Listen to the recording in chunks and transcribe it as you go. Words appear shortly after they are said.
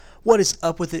What is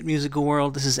up with it, musical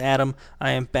world? This is Adam.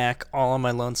 I am back all on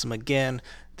my lonesome again.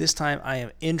 This time I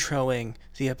am introing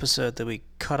the episode that we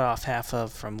cut off half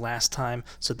of from last time.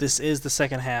 So this is the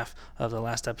second half of the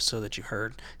last episode that you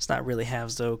heard. It's not really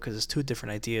halves though, because it's two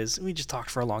different ideas. We just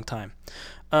talked for a long time.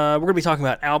 We're going to be talking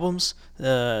about albums,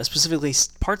 specifically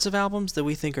parts of albums that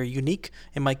we think are unique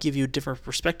and might give you a different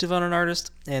perspective on an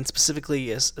artist, and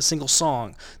specifically a single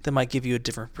song that might give you a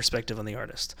different perspective on the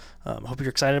artist. I hope you're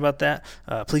excited about that.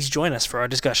 Please join us for our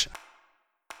discussion.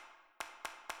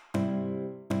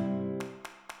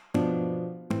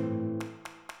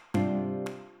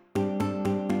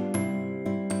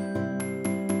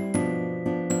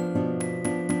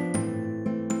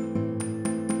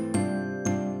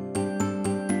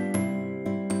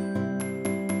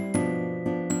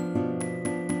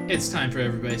 It's time for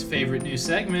everybody's favorite new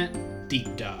segment,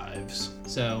 Deep Dives.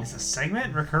 So, Is a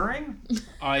segment recurring?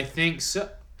 I think so.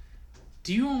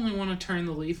 Do you only want to turn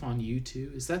the leaf on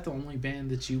U2? Is that the only band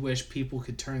that you wish people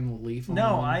could turn the leaf on?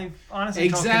 No, I honestly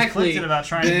felt Exactly. conflicted about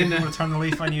trying to Then- get people to turn the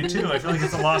leaf on U2. I feel like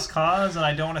it's a lost cause, and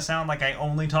I don't want to sound like I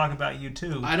only talk about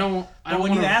U2. I But when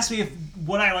wanna- you asked me if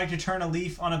would I like to turn a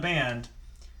leaf on a band,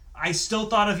 I still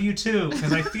thought of U2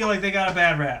 because I feel like they got a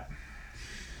bad rap.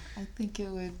 I think it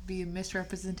would be a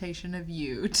misrepresentation of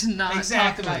you to not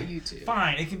Exactly. talk about you two.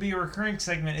 Fine, it can be a recurring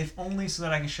segment if only so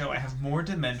that I can show I have more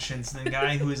dimensions than a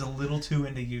guy who is a little too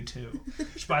into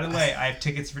U2. Which, by the way, I have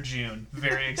tickets for June.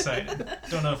 Very excited.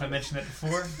 Don't know if I mentioned that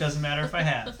before. Doesn't matter if I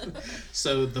have.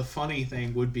 So the funny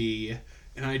thing would be,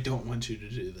 and I don't want you to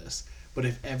do this, but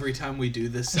if every time we do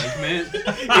this segment,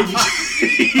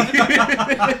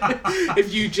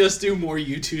 if you just do more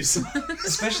U2 songs.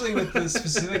 Especially with the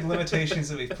specific limitations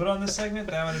that we've put on this segment,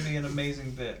 that would be an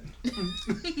amazing bit.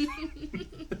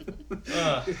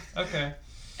 Okay.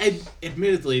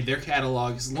 Admittedly, their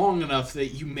catalog is long enough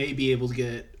that you may be able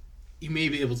to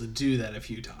do that a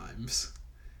few times.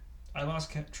 I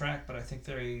lost track, but I think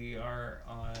they are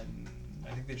on...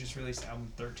 I think they just released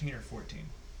album 13 or 14.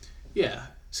 Yeah,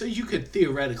 so you could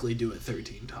theoretically do it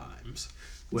 13 times.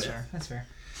 That's fair.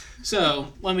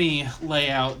 So, let me lay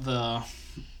out the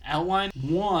outline.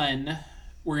 One,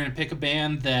 we're going to pick a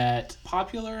band that's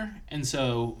popular, and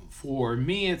so for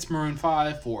me it's Maroon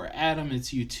 5, for Adam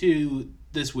it's U2,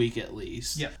 this week at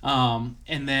least. Yep.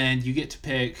 And then you get to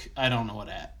pick, I don't know what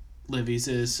Livy's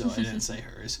is, so I didn't say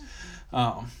hers.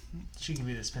 She can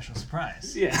be the special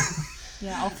surprise. Yeah.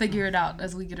 Yeah, I'll figure it out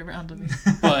as we get around to it.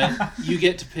 But you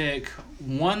get to pick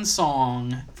one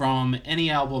song from any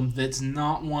album that's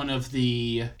not one of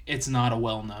the... It's not a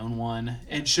well-known one.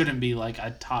 It shouldn't be like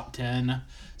a top 10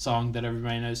 song that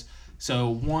everybody knows. So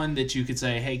one that you could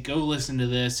say, hey, go listen to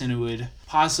this, and it would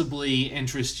possibly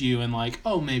interest you in like,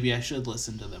 oh, maybe I should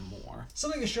listen to them more.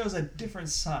 Something that shows a different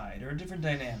side or a different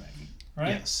dynamic,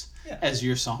 right? Yes. Yeah. As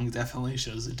your song definitely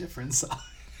shows a different side.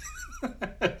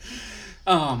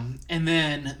 And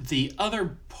then the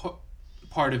other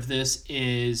part of this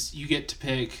is you get to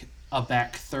pick a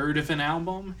back third of an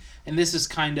album, and this is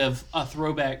kind of a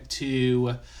throwback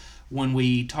to when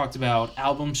we talked about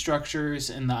album structures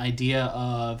and the idea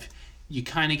of you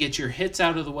kind of get your hits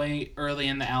out of the way early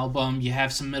in the album, you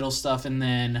have some middle stuff, and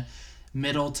then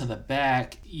middle to the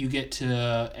back you get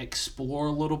to explore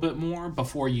a little bit more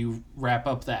before you wrap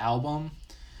up the album.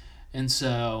 And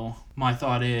so my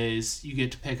thought is you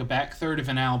get to pick a back third of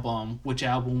an album. Which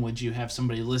album would you have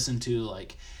somebody listen to?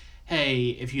 Like,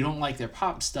 hey, if you don't like their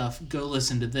pop stuff, go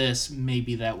listen to this.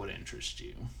 Maybe that would interest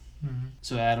you. Mm-hmm.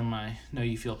 So Adam, I know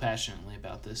you feel passionately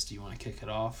about this. Do you want to kick it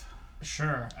off?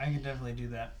 Sure, I can definitely do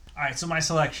that. All right, so my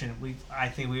selection. I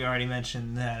think we already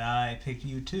mentioned that I picked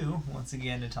U2 once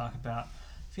again to talk about.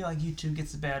 I feel like U2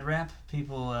 gets a bad rap.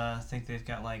 People think they've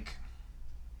got like...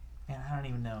 Man, I don't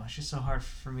even know. It's just so hard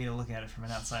for me to look at it from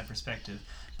an outside perspective.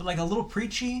 But like a little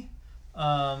preachy,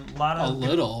 lot of... A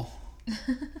little.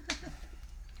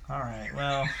 All right,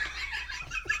 well...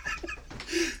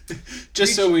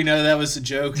 Just so we know that was a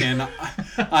joke, and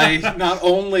I not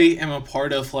only am a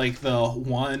part of like the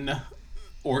one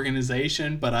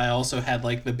organization, but I also had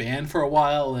like the band for a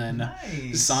while and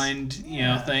Nice. signed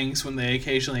Yeah. things when they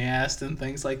occasionally asked and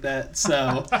things like that.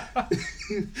 So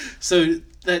so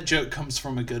that joke comes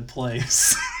from a good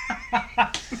place.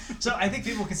 So I think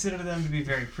people consider them to be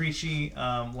very preachy.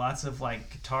 Lots of like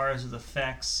guitars with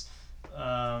effects.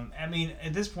 I mean,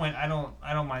 at this point, I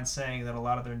don't mind saying that a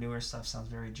lot of their newer stuff sounds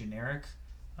very generic.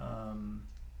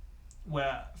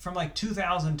 Well, from like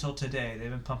 2000 till today,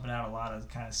 they've been pumping out a lot of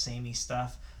kind of samey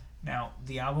stuff. Now,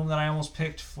 the album that I almost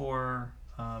picked for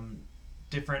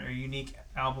different or unique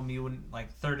album you wouldn't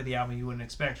like, third of the album you wouldn't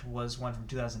expect, was one from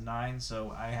 2009.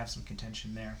 So I have some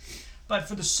contention there. But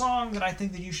for the song that I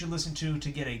think that you should listen to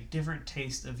get a different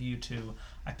taste of U2,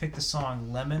 I picked the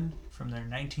song Lemon from their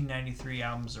 1993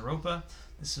 album Zeropa.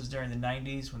 This was during the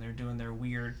 90s when they were doing their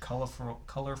weird,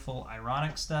 colorful,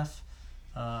 ironic stuff.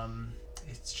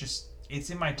 It's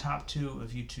in my top 2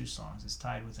 of U2 songs. It's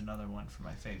tied with another one for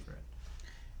my favorite.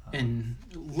 And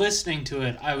listening to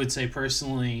it, I would say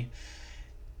personally,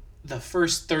 the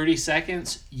first 30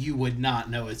 seconds, you would not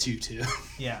know it's U2.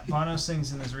 Yeah, Bono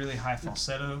sings in this really high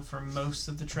falsetto for most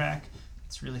of the track.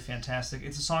 It's really fantastic.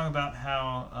 It's a song about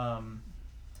how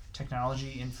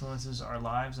technology influences our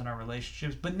lives and our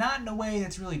relationships, but not in a way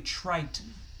that's really trite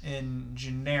and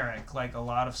generic like a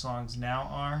lot of songs now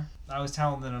are. I was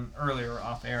telling them earlier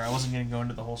off air, I wasn't going to go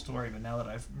into the whole story, but now that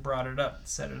I've brought it up,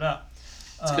 set it up.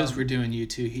 It's because we're doing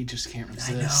U2. He just can't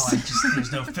resist. I know,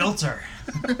 there's no filter.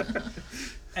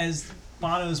 As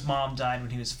Bono's mom died when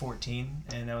he was 14,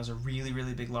 and that was a really,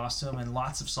 really big loss to him, and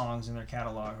lots of songs in their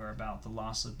catalog are about the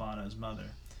loss of Bono's mother.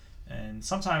 And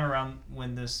sometime around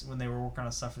when they were working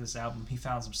on stuff for this album, he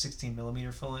found some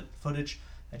 16mm footage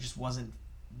that just wasn't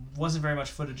very much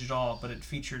footage at all, but it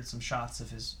featured some shots of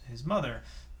his mother,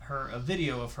 a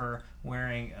video of her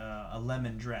wearing a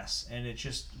lemon dress, and it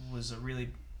just was a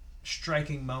really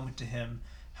striking moment to him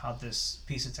how this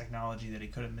piece of technology that he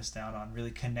could have missed out on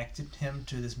really connected him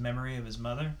to this memory of his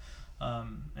mother.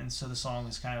 And so the song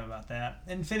is kind of about that.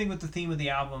 And fitting with the theme of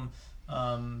the album,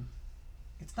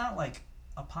 it's not like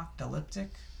apocalyptic,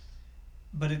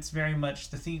 but it's very much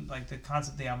the theme, like the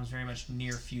concept of the album is very much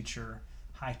near future,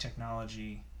 high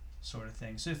technology sort of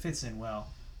thing. So it fits in well.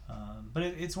 But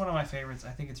it's one of my favorites.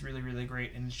 I think it's really, really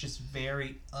great, and it's just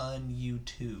very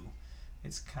un-U2.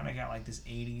 It's kind of got like this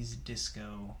 80s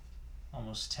disco,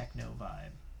 almost techno vibe.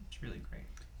 It's really great.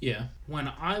 Yeah.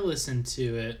 When I listen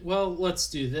to it, well, let's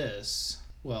do this.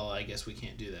 Well, I guess we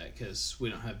can't do that because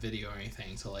we don't have video or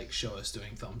anything to like show us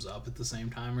doing thumbs up at the same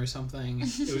time or something.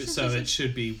 So it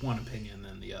should be one opinion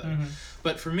than the other. Mm-hmm.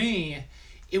 But for me,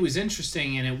 it was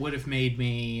interesting, and it would have made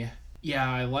me,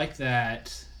 yeah, I like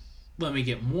that. Let me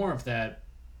get more of that.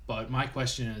 But my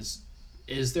question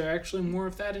is there actually more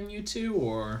of that in U2,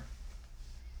 or?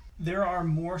 There are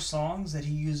more songs that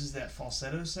he uses that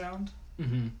falsetto sound.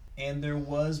 Mm-hmm. And there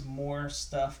was more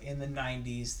stuff in the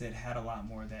 90s that had a lot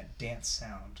more of that dance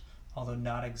sound, although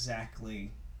not exactly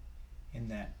in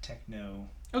that techno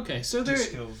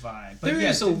disco vibe. But there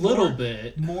is a little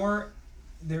bit more.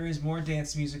 There is more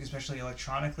dance music, especially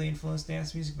electronically influenced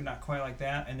dance music, but not quite like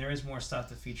that. And there is more stuff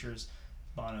that features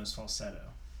Bono's falsetto.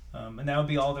 And that would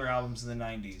be all their albums in the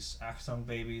 90s. Achtung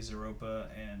Baby, Zeropa,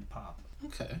 and Pop.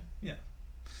 Okay. Yeah.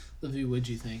 Livy, what'd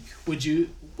you think?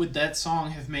 Would that song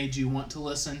have made you want to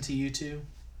listen to U2?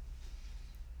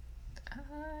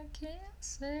 I can't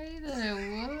say that it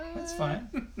would. That's fine.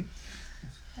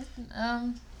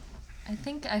 I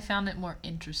think I found it more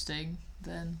interesting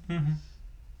than,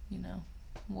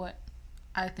 what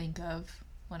I think of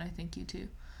when I think U2.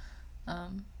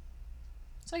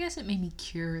 So I guess it made me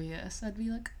curious. I'd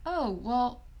be like, oh,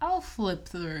 well, I'll flip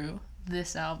through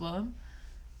this album.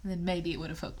 And then maybe it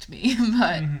would have hooked me,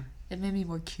 but it made me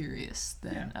more curious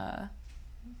than,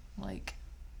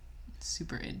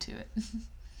 super into it.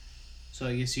 So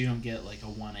I guess you don't get, like, a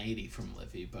 180 from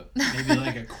Livy, but maybe,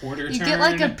 like, a quarter turn? You get,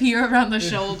 like, a peer around the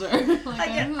shoulder.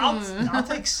 I'll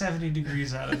take 70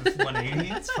 degrees out of 180.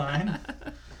 It's fine.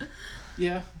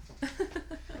 Yeah.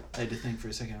 I had to think for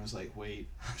a second. I was like, wait,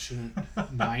 shouldn't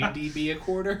 90 be a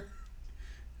quarter?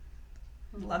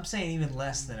 I'm saying even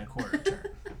less than a quarter turn.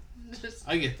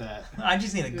 I get that. I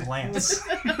just need a glance.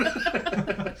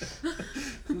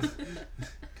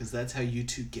 Because that's how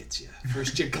U2 gets you.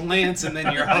 First you glance and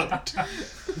then you're hooked.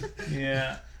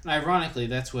 Yeah. And ironically,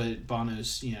 that's what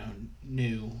Bono's,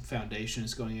 new foundation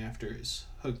is going after, is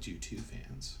hooked U2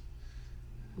 fans.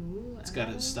 Ooh, it's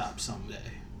got to stop someday.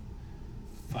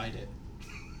 Fight it.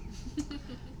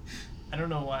 I don't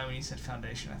know why when you said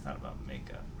foundation I thought about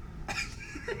makeup.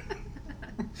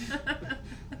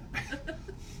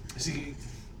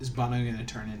 Is Bono going to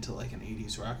turn into like an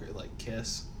 80s rocker like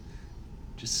Kiss?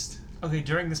 Okay,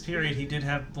 during this period he did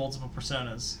have multiple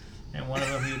personas, and one of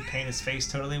them he would paint his face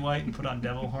totally white and put on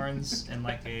devil horns and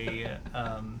like a it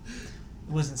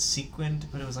wasn't sequined,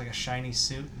 but it was like a shiny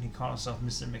suit, and he called himself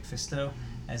Mr. McFisto,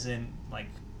 as in like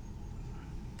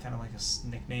kind of like a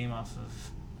nickname off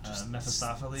of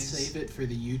Mephistopheles. Save it for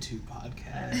the YouTube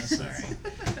podcast. Sorry.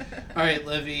 All right,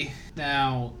 Livy.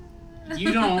 Now,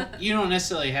 you don't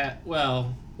necessarily have.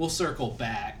 Well, we'll circle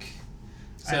back.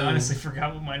 So, I honestly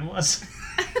forgot what mine was.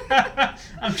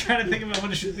 I'm trying to think about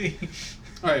what it should be.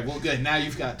 All right. Well, good. Now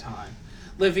you've got time,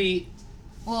 Livy.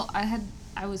 Well,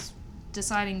 I was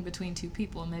deciding between two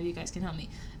people, and maybe you guys can help me.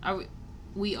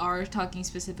 we are talking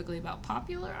specifically about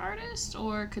popular artists,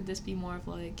 or could this be more of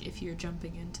like if you're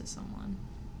jumping into someone?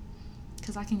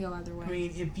 Because I can go either way. I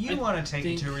mean, if you want to take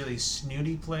it to a really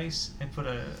snooty place and put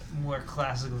a more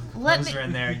classical Let composer me-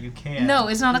 in there, you can. No,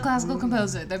 it's not a classical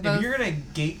composer. They're If both. you're gonna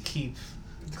gatekeep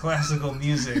classical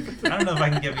music, I don't know if I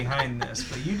can get behind this,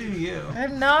 but you do you.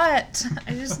 I'm not.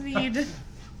 I just need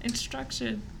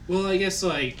instruction. Well, I guess,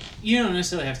 like, you don't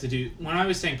necessarily have to do... When I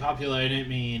was saying popular, I didn't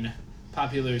mean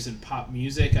popular as in pop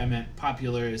music. I meant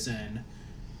popular as in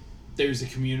there's a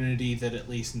community that at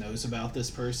least knows about this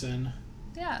person.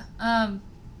 Yeah.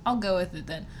 I'll go with it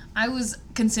then. I was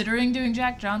considering doing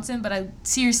Jack Johnson, but I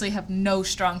seriously have no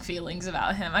strong feelings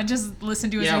about him. I just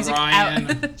listened to his music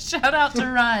Ryan. out. Shout out to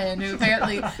Ryan, who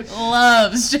apparently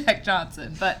loves Jack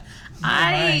Johnson. But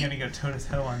I'm gonna go toe to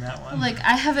toe on that one. like,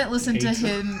 I haven't listened to Hates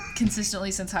him. him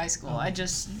consistently since high school. I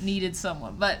just needed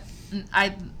someone. But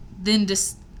I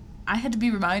had to be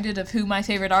reminded of who my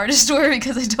favorite artists were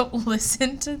because I don't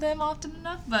listen to them often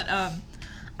enough. But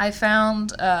I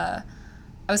found...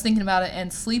 I was thinking about it,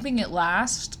 and Sleeping at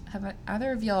Last. Have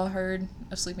either of y'all heard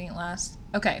of Sleeping at Last?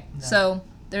 Okay, No. So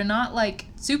they're not like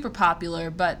super popular,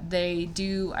 but they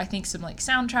do, I think, some like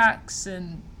soundtracks,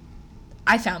 and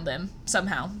I found them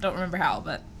somehow. Don't remember how,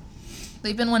 but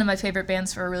they've been one of my favorite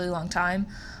bands for a really long time.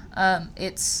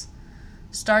 It's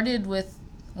started with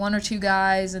one or two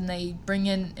guys, and they bring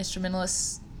in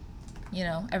instrumentalists, you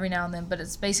know, every now and then, but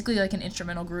it's basically like an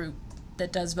instrumental group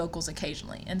that does vocals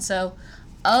occasionally. And so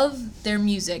of their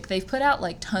music, they've put out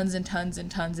like tons and tons and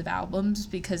tons of albums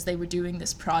because they were doing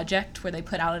this project where they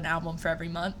put out an album for every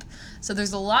month. So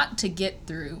there's a lot to get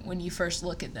through when you first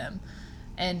look at them.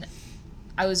 And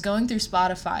I was going through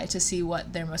Spotify to see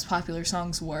what their most popular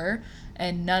songs were,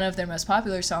 and none of their most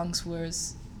popular songs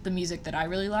was the music that I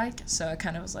really like. So I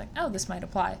kind of was like, oh, this might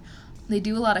apply. They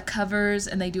do a lot of covers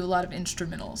and they do a lot of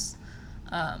instrumentals.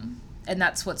 And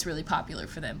that's what's really popular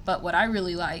for them. But what I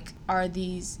really like are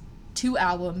these two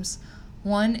albums.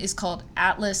 One is called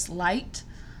Atlas Light.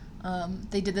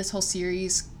 They did this whole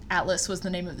series. Atlas was the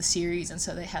name of the series, and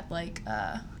so they had like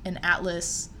an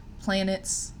Atlas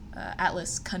planets,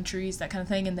 Atlas countries, that kind of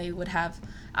thing, and they would have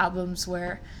albums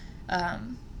where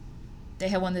they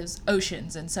had one that was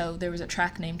oceans, and so there was a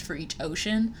track named for each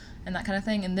ocean and that kind of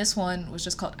thing. And this one was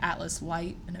just called Atlas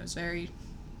Light, and it was very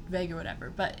vague or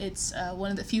whatever, but it's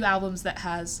one of the few albums that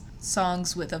has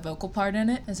songs with a vocal part in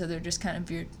it, and so they're just kind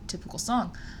of your typical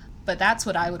song. But that's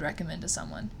what I would recommend to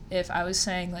someone. If I was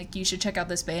saying, like, you should check out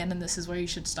this band and this is where you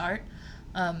should start,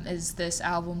 is this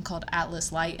album called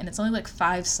Atlas Light, and it's only like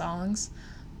 5 songs,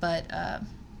 but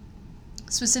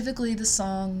specifically the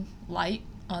song Light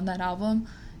on that album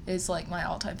is like my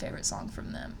all-time favorite song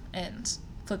from them. And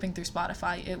flipping through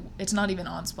Spotify, it's not even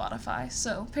on Spotify,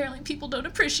 so apparently people don't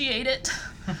appreciate it.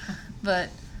 But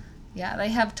yeah, they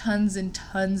have tons and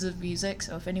tons of music,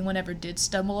 so if anyone ever did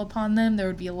stumble upon them, there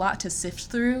would be a lot to sift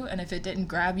through, and if it didn't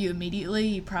grab you immediately,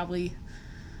 you probably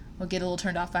will get a little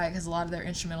turned off by it, because a lot of their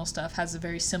instrumental stuff has a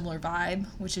very similar vibe,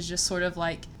 which is just sort of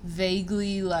like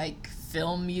vaguely like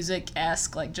film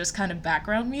music-esque, like just kind of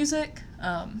background music.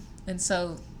 And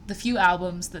so the few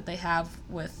albums that they have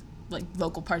with like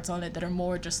vocal parts on it that are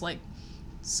more just like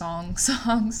songs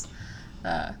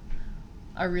are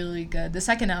really good. The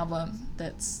second album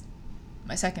that's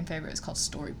my second favorite is called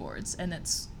Storyboards, and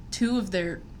it's 2 of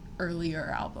their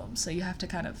earlier albums, so you have to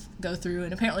kind of go through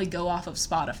and apparently go off of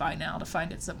Spotify now to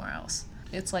find it somewhere else.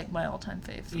 It's like my all-time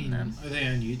fave from them. Are they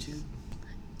on YouTube?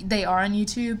 They are on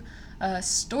YouTube.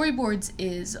 Storyboards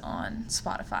is on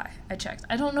Spotify. I checked.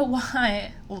 I don't know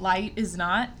why Light is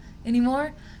not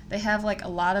anymore. They have like a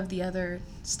lot of the other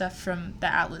stuff from the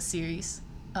Atlas series.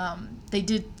 They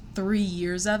did 3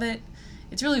 years of it.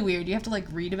 It's really weird. You have to like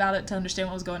read about it to understand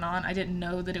what was going on. I didn't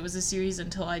know that it was a series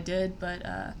until I did, but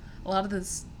a lot of the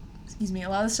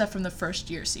stuff from the first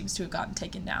year seems to have gotten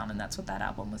taken down, and that's what that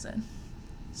album was in.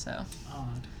 So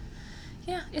Odd.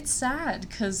 yeah, it's sad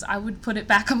because I would put it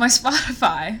back on my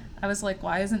Spotify. I was like,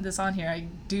 why isn't this on here? I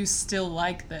do still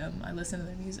like them. I listen to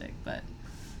their music, but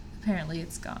apparently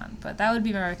it's gone. But that would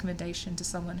be my recommendation to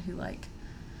someone who like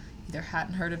either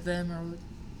hadn't heard of them or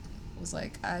was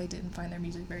like, I didn't find their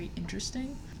music very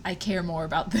interesting. I care more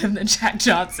about them than Jack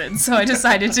Johnson, so I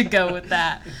decided to go with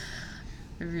that.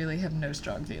 I really have no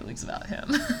strong feelings about him.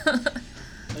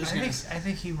 I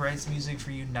think he writes music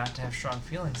for you not to have strong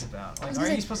feelings about. Like, was are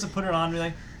gonna you say- supposed to put it on and be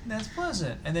like, that's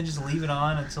pleasant, and then just leave it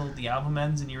on until the album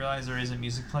ends and you realize there isn't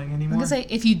music playing I'm anymore? gonna say,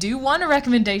 if you do want a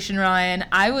recommendation, Ryan,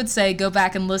 I would say go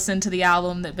back and listen to the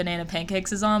album that Banana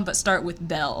Pancakes is on, but start with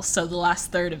Belle, so the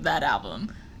last third of that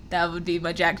album. That would be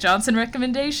my Jack Johnson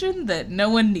recommendation that no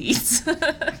one needs. I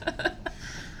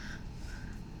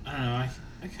don't know.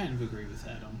 I kind of agree with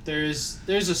Adam. There's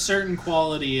a certain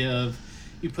quality of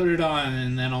you put it on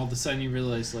and then all of a sudden you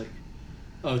realize like,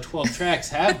 oh, 12 tracks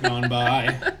have gone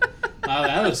by. Wow,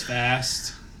 that was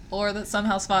fast. Or that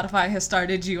somehow Spotify has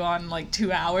started you on like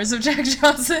 2 hours of Jack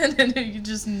Johnson and you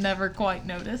just never quite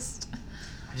noticed.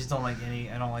 I just don't like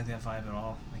I don't like that vibe at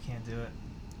all. I can't do it.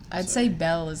 I'd say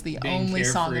Belle is the Being only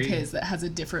song of carefree. his that has a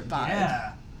different vibe.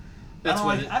 Yeah. That's I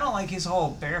what don't like. I don't like his whole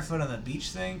barefoot on the beach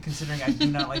thing. Considering I do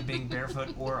not like being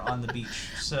barefoot or on the beach.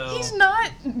 So He's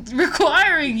not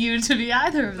requiring you to be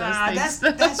either of those things.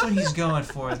 that's what he's going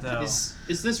for, though.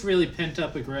 Is this really pent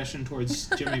up aggression towards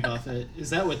Jimmy Buffett?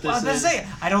 Is that what Well, I this was gonna is? say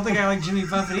I don't think I like Jimmy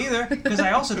Buffett either because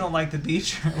I also don't like the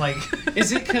beach, like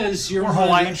Is it because you're or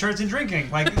Hawaiian shirts and drinking.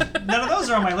 Like none of those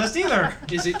are on my list either.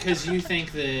 Is it because you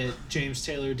think that James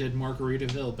Taylor did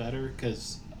Margaritaville better?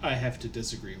 Because I have to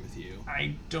disagree with you.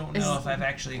 I don't know if I've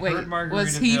actually Wait, heard Margaritaville.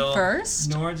 was he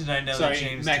first? Nor did I know Sorry, that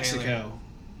James Mexico. Taylor.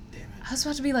 Damn it. I was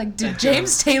about to be like, did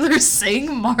James Taylor sing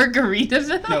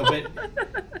Margaritaville? No, but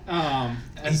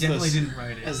He as definitely the, didn't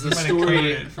write it. as He the might have quoted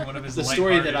story it from one of his the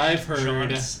story that lighthearted I've heard,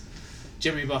 genres.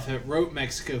 Jimmy Buffett wrote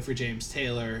Mexico for James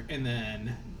Taylor, and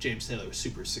then James Taylor was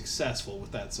super successful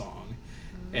with that song,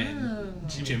 and Oh.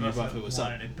 Jimmy Buffett was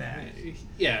wanted it back.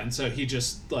 Yeah, and so he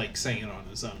just like sang it on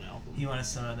his own album. He wanted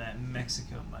some of that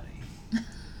Mexico money,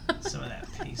 some of that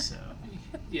peso.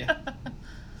 Yeah,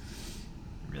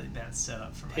 Really bad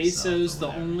setup for myself. peso's or the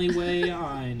whatever. only way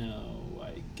I know.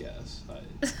 I guess.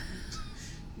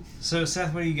 So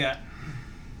Seth, what do you got?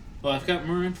 Well, I've got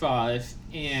Maroon 5,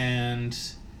 and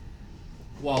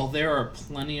while there are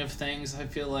plenty of things I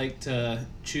feel like to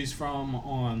choose from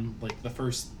on like the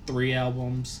first 3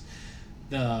 albums,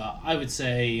 I would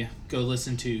say go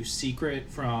listen to Secret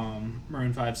from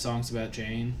Maroon 5 Songs About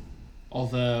Jane.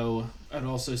 Although I'd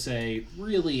also say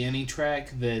really any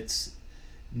track that's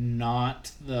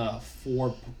not the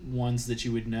 4 ones that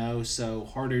you would know, so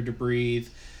Harder to Breathe,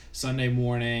 Sunday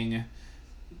Morning,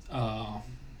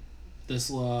 This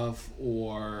Love,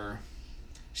 or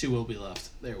She Will Be Loved.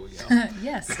 There we go.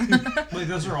 Yes. Wait,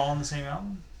 those are all on the same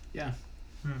album? Yeah.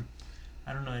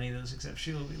 I don't know any of those except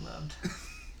She Will Be Loved.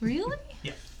 Really?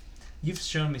 You've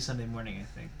shown me Sunday Morning, I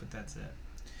think, but that's it.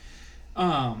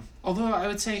 Although I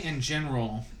would say in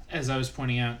general, as I was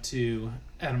pointing out to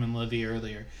Adam and Livy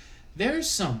earlier, there's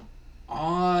some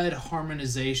odd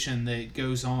harmonization that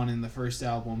goes on in the first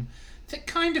album that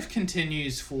kind of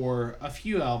continues for a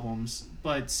few albums,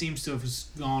 but seems to have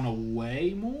gone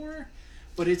away more.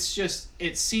 But it's just,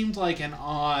 it seemed like an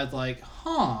odd, like,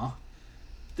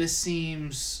 this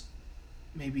seems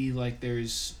maybe like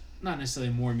there's not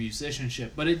necessarily more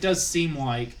musicianship, but it does seem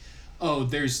like, oh,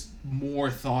 there's more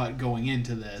thought going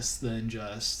into this than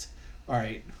just, all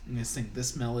right, I'm going to sing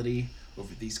this melody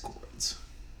over these chords.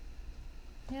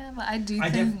 Yeah, but I do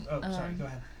think... sorry, go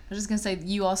ahead. I was just going to say,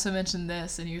 you also mentioned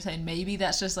this, and you're saying maybe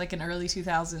that's just like an early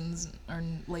 2000s or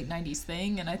late 90s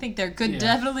thing, and I think there could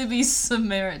definitely be some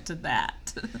merit to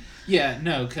that. Yeah,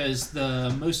 no, because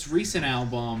the most recent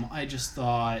album, I just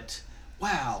thought,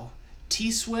 wow,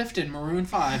 T-Swift and Maroon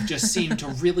 5 just seem to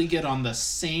really get on the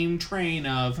same train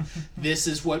of this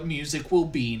is what music will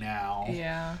be now.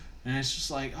 Yeah. And it's just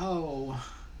like, oh.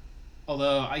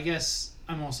 Although, I guess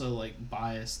I'm also, like,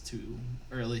 biased to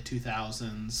early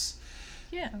 2000s.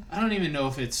 Yeah. I don't even know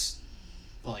if it's,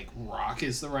 like, rock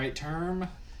is the right term,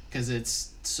 because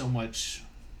it's so much...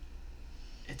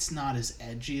 It's not as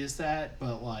edgy as that,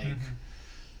 but, like,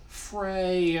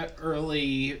 Frey,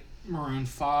 early Maroon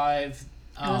 5...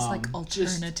 It was like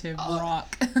alternative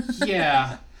rock.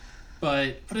 Yeah,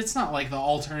 but it's not like the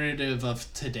alternative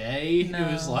of today. No.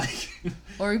 It was like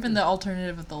Or even the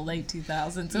alternative of the late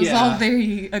 2000s. It was all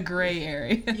very a gray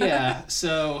area. yeah.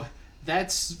 So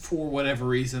that's for whatever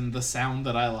reason the sound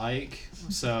that I like.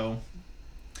 So,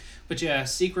 but yeah,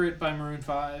 Secret by Maroon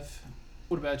 5.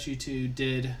 What about you two?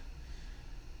 Did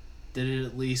it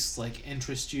at least like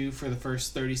interest you for the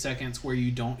first 30 seconds where you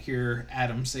don't hear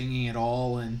Adam singing at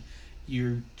all and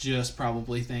you're just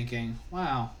probably thinking,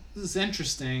 wow, this is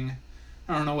interesting.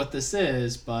 I don't know what this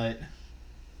is, but...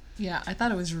 Yeah, I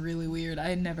thought it was really weird. I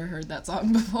had never heard that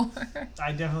song before.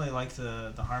 I definitely like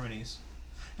the harmonies.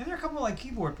 And there are a couple like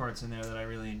keyboard parts in there that I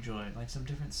really enjoyed, like some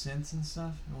different synths and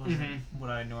stuff. It wasn't what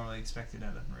I normally expected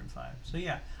out of Maroon 5. So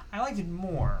yeah, I liked it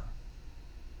more.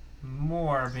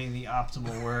 More being the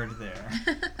optimal word there.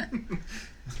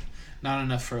 Not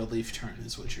enough for a leaf turn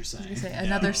is what you're saying. You say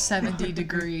another 70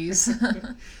 degrees.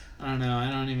 I don't know. I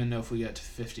don't even know if we got to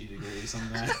 50 degrees on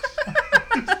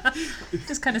that.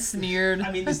 Just kind of sneered.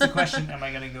 I mean, this is the question, am I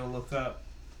going to go look up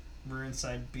Maroon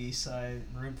 5 B-sides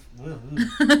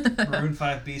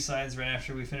right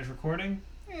after we finish recording?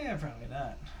 Yeah, probably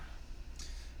not.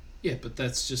 Yeah, but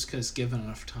that's just because given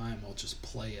enough time, I'll just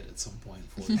play it at some point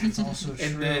for you. It's also true.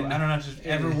 then- I don't have to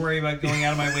ever worry about going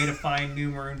out of my way to find new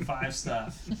Maroon 5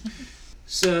 stuff.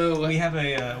 So We have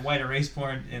a white erase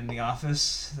board in the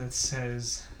office that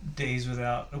says days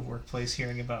without a workplace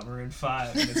hearing about Maroon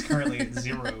 5, and it's currently at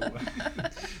 0.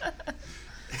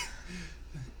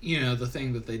 the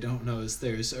thing that they don't know is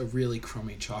there's a really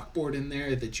crummy chalkboard in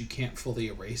there that you can't fully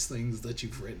erase things that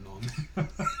you've written on.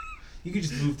 You can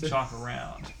just move the chalk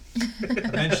around.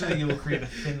 Eventually you will create a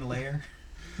thin layer.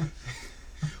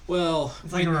 Well,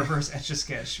 It's like a reverse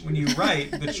Etch-a-Sketch. When you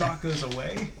write, the chalk goes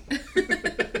away,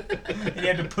 and you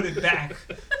have to put it back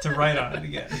to write on it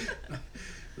again.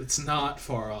 it's not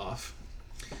far off.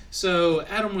 So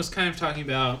Adam was kind of talking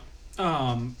about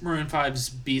Maroon 5's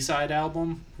B-side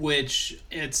album, which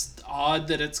it's odd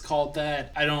that it's called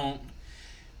that.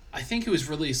 I think it was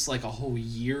released like a whole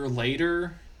year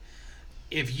later.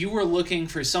 If you were looking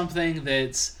for something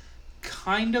that's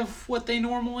kind of what they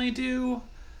normally do,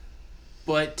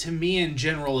 but to me in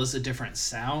general is a different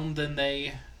sound than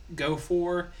they go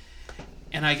for.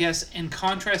 And I guess in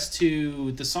contrast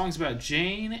to the songs about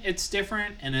Jane, it's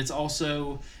different, and it's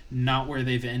also not where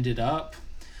they've ended up.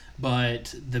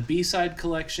 But the B-side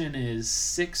collection is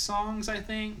 6 songs, I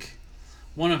think.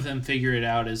 One of them, Figure It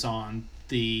Out, is on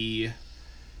the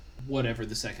whatever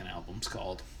the second album's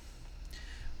called.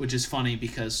 Which is funny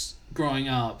because growing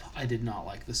up, I did not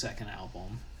like the second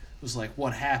album. It was like,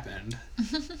 what happened?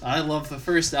 I love the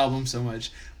first album so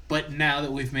much. But now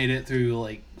that we've made it through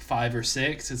like 5 or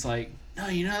 6, it's like, no,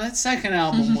 that second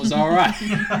album was alright.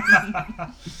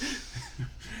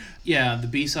 Yeah, the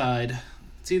B-side.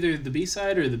 It's either the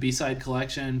B-side or the B-side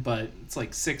collection, but it's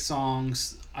like 6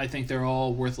 songs. I think they're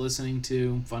all worth listening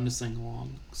to, fun to sing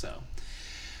along. So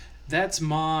that's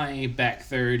my back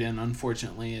third, and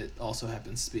unfortunately it also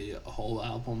happens to be a whole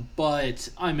album. But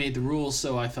I made the rules,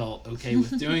 so I felt okay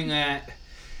with doing that.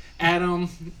 Adam,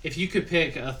 if you could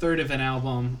pick a third of an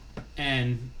album,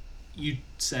 and you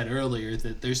said earlier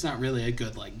that there's not really a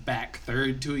good like back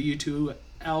third to a U2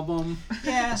 album.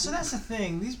 Yeah, so that's the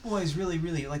thing. These boys really,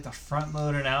 really like to front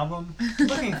load an album.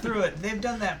 Looking through it, they've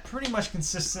done that pretty much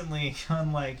consistently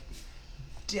on like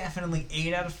definitely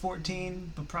 8 out of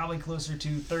 14, but probably closer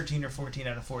to 13 or 14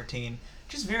 out of 14.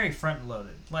 Just very front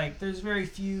loaded. Like there's very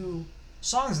few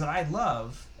songs that I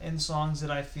love and songs that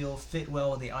I feel fit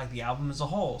well with the album as a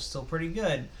whole. Still pretty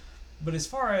good. But as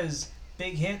far as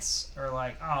big hits or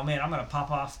like, oh man, I'm going to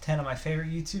pop off 10 of my favorite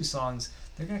U2 songs,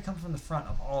 they're going to come from the front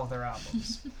of all of their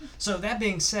albums. So that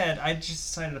being said, I just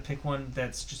decided to pick one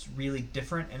that's just really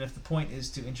different, and if the point is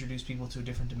to introduce people to a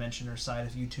different dimension or side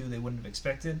of U2 they wouldn't have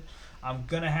expected, I'm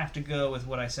going to have to go with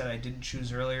what I said I didn't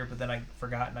choose earlier, but then I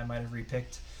forgot and I might have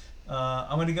repicked.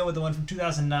 I'm going to go with the one from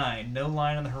 2009, No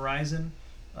Line on the Horizon.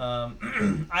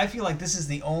 I feel like this is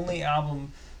the only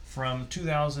album from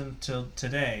 2000 till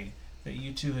today that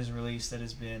U2 has released that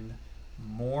has been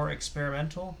more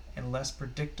experimental and less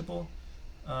predictable.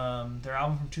 Their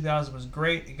album from 2000 was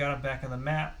great. It got them back on the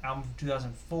map. Album from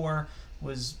 2004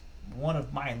 was one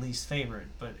of my least favorite,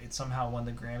 but it somehow won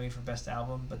the Grammy for Best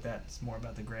Album, but that's more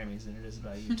about the Grammys than it is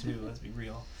about U2, let's be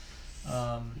real.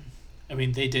 I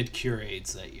mean, they did Cure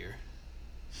AIDS that year.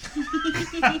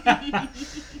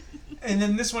 And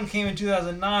then this one came in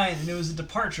 2009, and it was a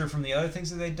departure from the other things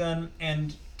that they'd done,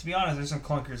 and to be honest, there's some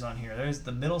clunkers on here. There's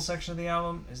the middle section of the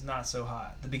album is not so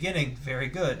hot. The beginning, very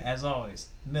good, as always.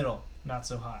 Middle, not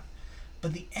so hot.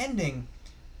 But the ending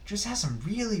just has some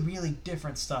really, really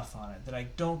different stuff on it that I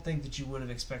don't think that you would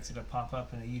have expected to pop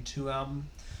up in a U2 album.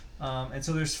 And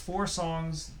so there's 4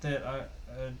 songs that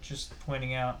just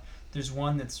pointing out. There's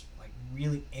one that's like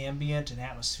really ambient and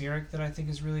atmospheric that I think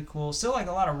is really cool. Still like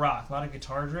a lot of rock, a lot of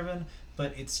guitar driven,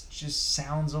 but it just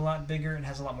sounds a lot bigger and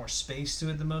has a lot more space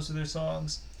to it than most of their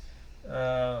songs.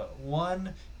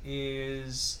 One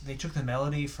is they took the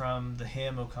melody from the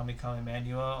hymn O Come Come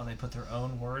Emmanuel and they put their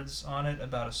own words on it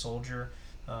about a soldier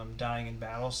dying in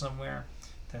battle somewhere.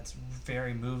 That's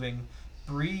very moving.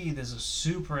 Breathe is a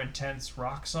super intense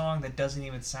rock song that doesn't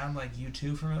even sound like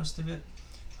U2 for most of it.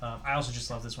 I also just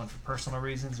love this one for personal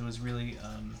reasons. It was really,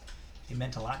 it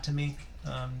meant a lot to me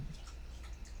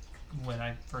when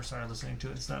I first started listening to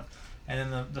it and stuff. And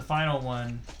then the final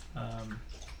one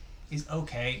is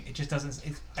okay. It just doesn't,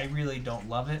 I really don't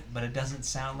love it, but it doesn't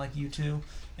sound like U2.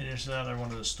 And it's another one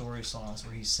of those story songs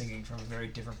where he's singing from a very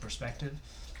different perspective.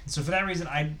 And so for that reason,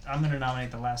 I'm going to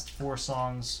nominate the last 4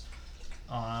 songs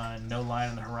on No Line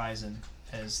on the Horizon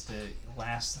as the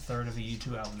last third of a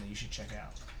U2 album that you should check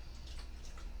out.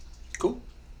 Cool.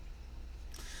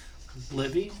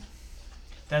 Livy?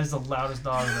 That is the loudest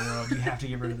dog in the world. You have to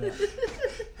get rid of that.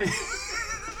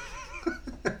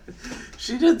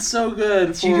 She did so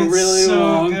good She for a did really so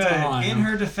long good. time. In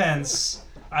her defense,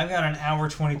 I've got an hour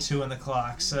 22 on the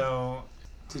clock, so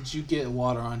Did you get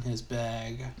water on his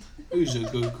bag? Who's a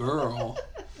good girl?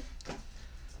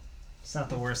 it's not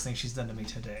the worst thing she's done to me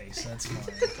today, so that's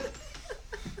fine.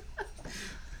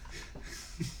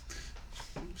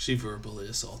 She verbally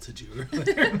assaulted you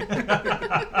earlier.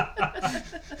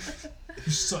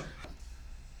 You suck.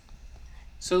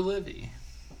 So, Livy,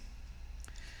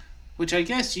 which I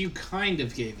guess you kind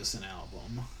of gave us an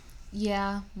album.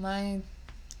 Yeah, I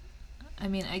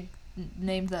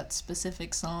named that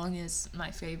specific song is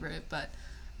my favorite, but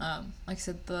like I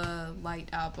said, the Light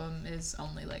album is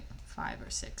only like 5 or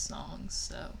 6 songs,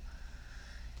 so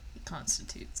it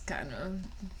constitutes kind of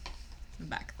the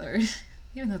back third,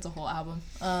 even though it's a whole album.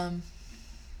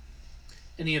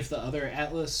 Any of the other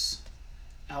Atlas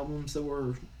albums that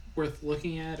were worth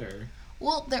looking at, or?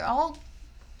 Well, they're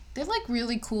like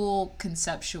really cool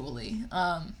conceptually.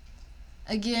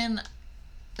 Again,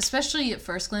 especially at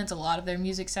first glance, a lot of their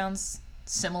music sounds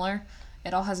similar.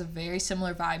 It all has a very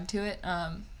similar vibe to it.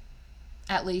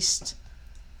 At least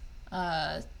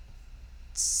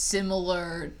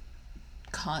similar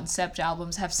concept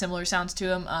albums have similar sounds to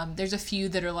them. There's a few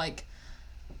that are like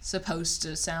supposed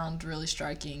to sound really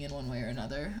striking in one way or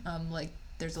another. Like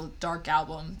there's a Dark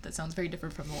album that sounds very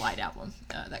different from the Light album,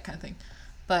 that kind of thing.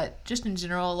 But just in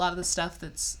general, a lot of the stuff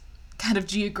that's kind of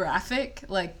geographic,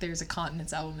 like there's a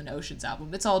Continents album and Oceans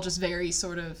album, it's all just very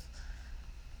sort of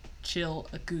chill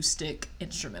acoustic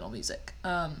instrumental music.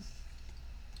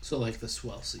 So like the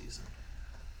Swell Season.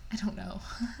 I don't know.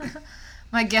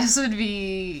 My guess would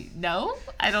be no.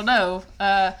 I don't know.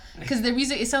 Because their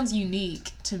music, it sounds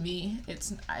unique to me.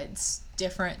 It's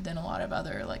different than a lot of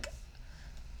other like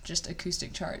just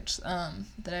acoustic charts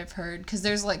that I've heard. Because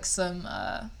there's like some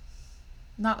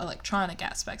not electronic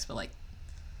aspects, but like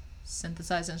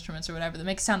synthesized instruments or whatever that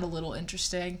make it sound a little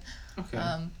interesting.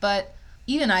 Okay. But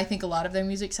even I think a lot of their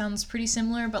music sounds pretty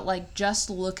similar. But like just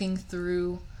looking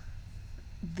through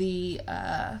the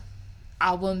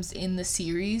albums in the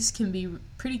series can be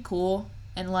pretty cool,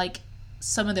 and like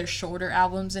some of their shorter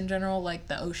albums in general, like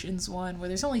the Oceans one where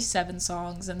there's only 7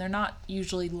 songs and they're not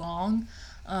usually long,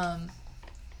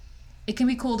 it can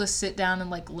be cool to sit down and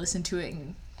like listen to it,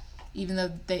 and even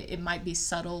though it might be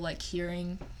subtle, like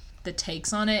hearing the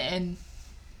takes on it, and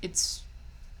it's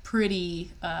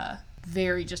pretty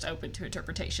very just open to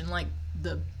interpretation. Like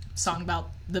the song about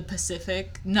the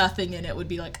Pacific, nothing in it would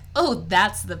be like, oh,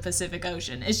 that's the Pacific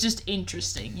Ocean. It's just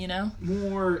interesting, you know?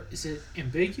 More, is it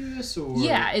ambiguous or?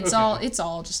 Yeah, it's okay.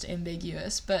 all just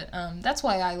ambiguous, but that's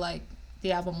why I like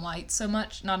the album Light so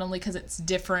much, not only because it's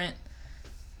different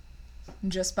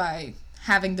just by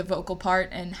having the vocal part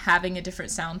and having a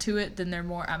different sound to it than their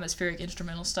more atmospheric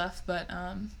instrumental stuff, but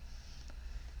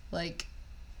like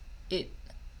it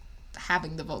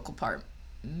having the vocal part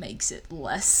makes it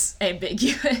less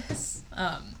ambiguous,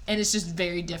 and it's just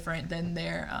very different than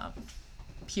their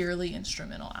purely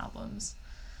instrumental albums.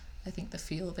 I think the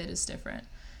feel of it is different,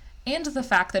 and the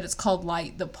fact that it's called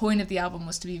Light, the point of the album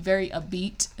was to be very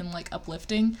upbeat and like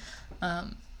uplifting,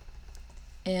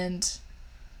 and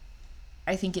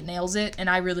I think it nails it. And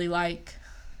I really like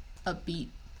upbeat,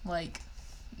 like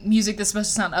music that's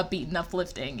supposed to sound upbeat and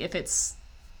uplifting if it's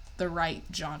the right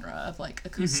genre of like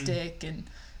acoustic and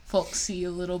folksy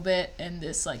a little bit, and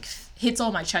this like hits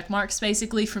all my check marks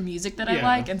basically for music that I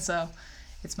like, and so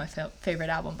it's my favorite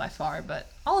album by far. But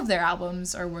all of their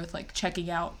albums are worth like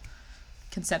checking out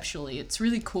conceptually. It's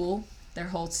really cool, their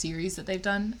whole series that they've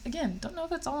done. Again, don't know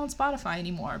if it's all on Spotify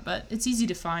anymore, but it's easy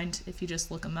to find if you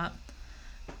just look them up.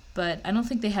 But I don't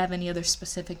think they have any other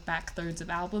specific back thirds of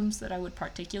albums that I would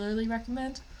particularly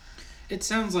recommend. It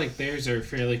sounds like theirs are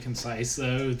fairly concise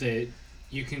though, that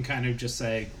you can kind of just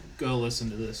say, go listen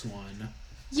to this one.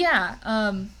 Yeah,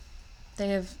 they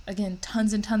have, again,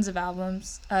 tons and tons of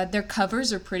albums. Their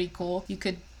covers are pretty cool.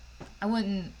 I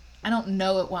don't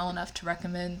know it well enough to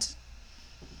recommend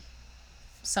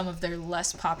some of their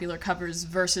less popular covers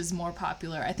versus more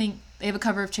popular. I think they have a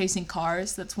cover of Chasing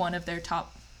Cars that's one of their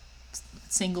top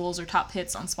singles or top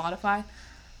hits on Spotify.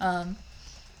 But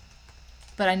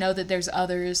I know that there's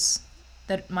others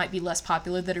that might be less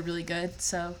popular that are really good,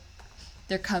 so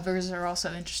their covers are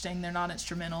also interesting. They're not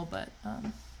instrumental, but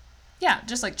yeah,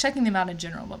 just like checking them out in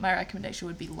general. But my recommendation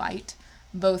would be Light,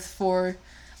 both for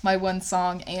my one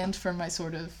song and for my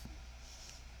sort of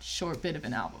short bit of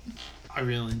an album. I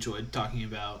really enjoyed talking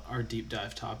about our deep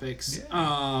dive topics.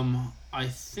 Yeah. I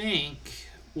think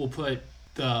we'll put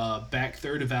the back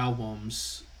third of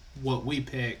albums, what we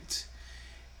picked,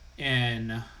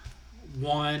 in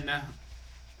one.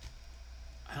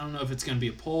 I don't know if it's going to be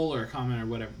a poll or a comment or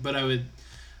whatever, but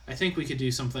I think we could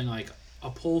do something like a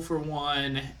poll for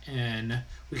one, and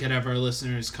we could have our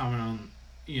listeners comment on,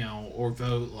 or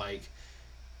vote like,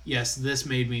 yes, this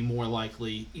made me more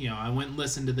likely. I went and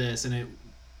listened to this, and it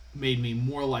made me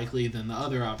more likely than the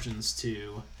other options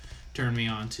to turn me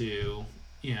on to,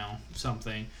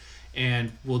 something.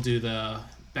 And we'll do the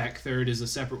back third as a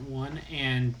separate one.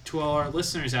 And to all our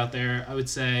listeners out there, I would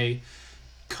say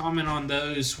comment on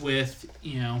those with,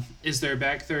 is there a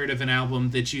back third of an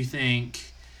album that you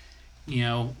think,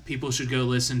 people should go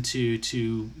listen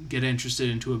to get interested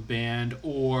into a band,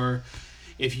 or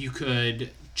if you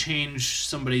could change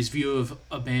somebody's view of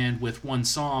a band with one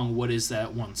song, what is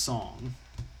that one song?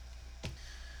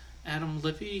 Adam,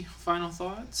 Lippy, final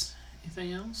thoughts?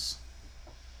 Anything else?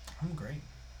 I'm great.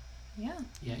 Yeah.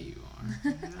 Yeah, you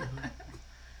are.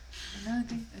 No, I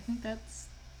think that's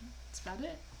about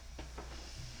it.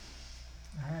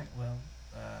 All right. Well,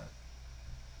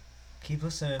 keep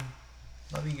listening.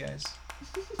 Love you guys.